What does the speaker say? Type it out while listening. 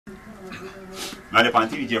Now they're on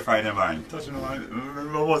TV Friday morning. Touch me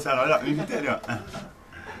on my voice, let me tell you.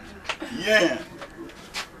 Yeah.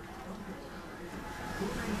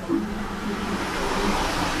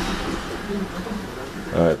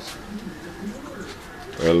 Alright.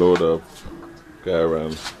 I'll load up.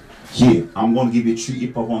 Karen. Yeah, I'm gonna give you 3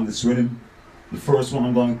 hip-hop on this rhythm. The first one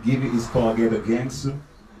I'm gonna give you is called Get a Gangster.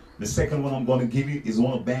 The second one I'm gonna give you is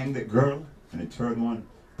Wanna Bang That Girl. And the third one,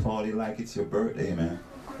 Party Like It's Your Birthday, man.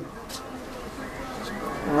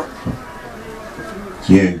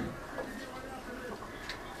 Yeah.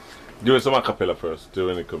 Do it some acapella first, do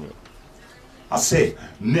when it come in. I said,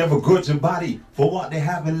 never grudge your body for what they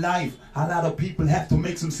have in life. A lot of people have to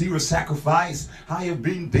make some serious sacrifice. I have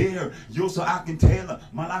been there, yo, so I can tell.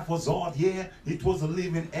 My life was hard, yeah, it was a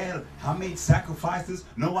living hell. I made sacrifices,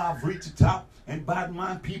 now I've reached the top. And bad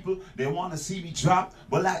mind people, they want to see me drop.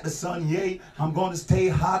 But like the sun, yeah, I'm going to stay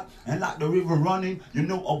hot. And like the river running, you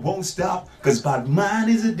know I won't stop. Cause bad mind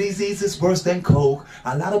is a disease, it's worse than coke.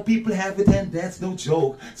 A lot of people have it and that's no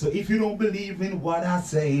joke. So if you don't believe in what I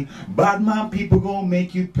say, bad mind people gonna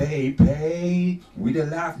make you pay. With a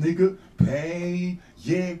laugh, nigga, pay,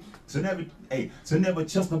 yeah. So never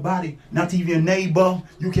trust nobody, not even your neighbor.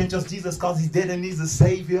 You can't trust Jesus cause he's dead and he's a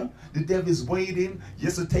savior. The devil is waiting,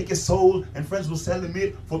 yes, to take your soul. And friends will sell him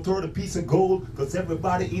it for 30 pieces of gold. Cause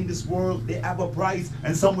everybody in this world, they have a price.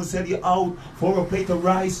 And some will sell you out for a plate of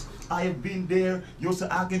rice. I have been there, yo, so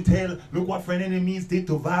I can tell. Look what friend enemies did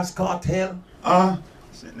to Vibes Cartel.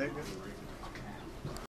 Shit, nigga.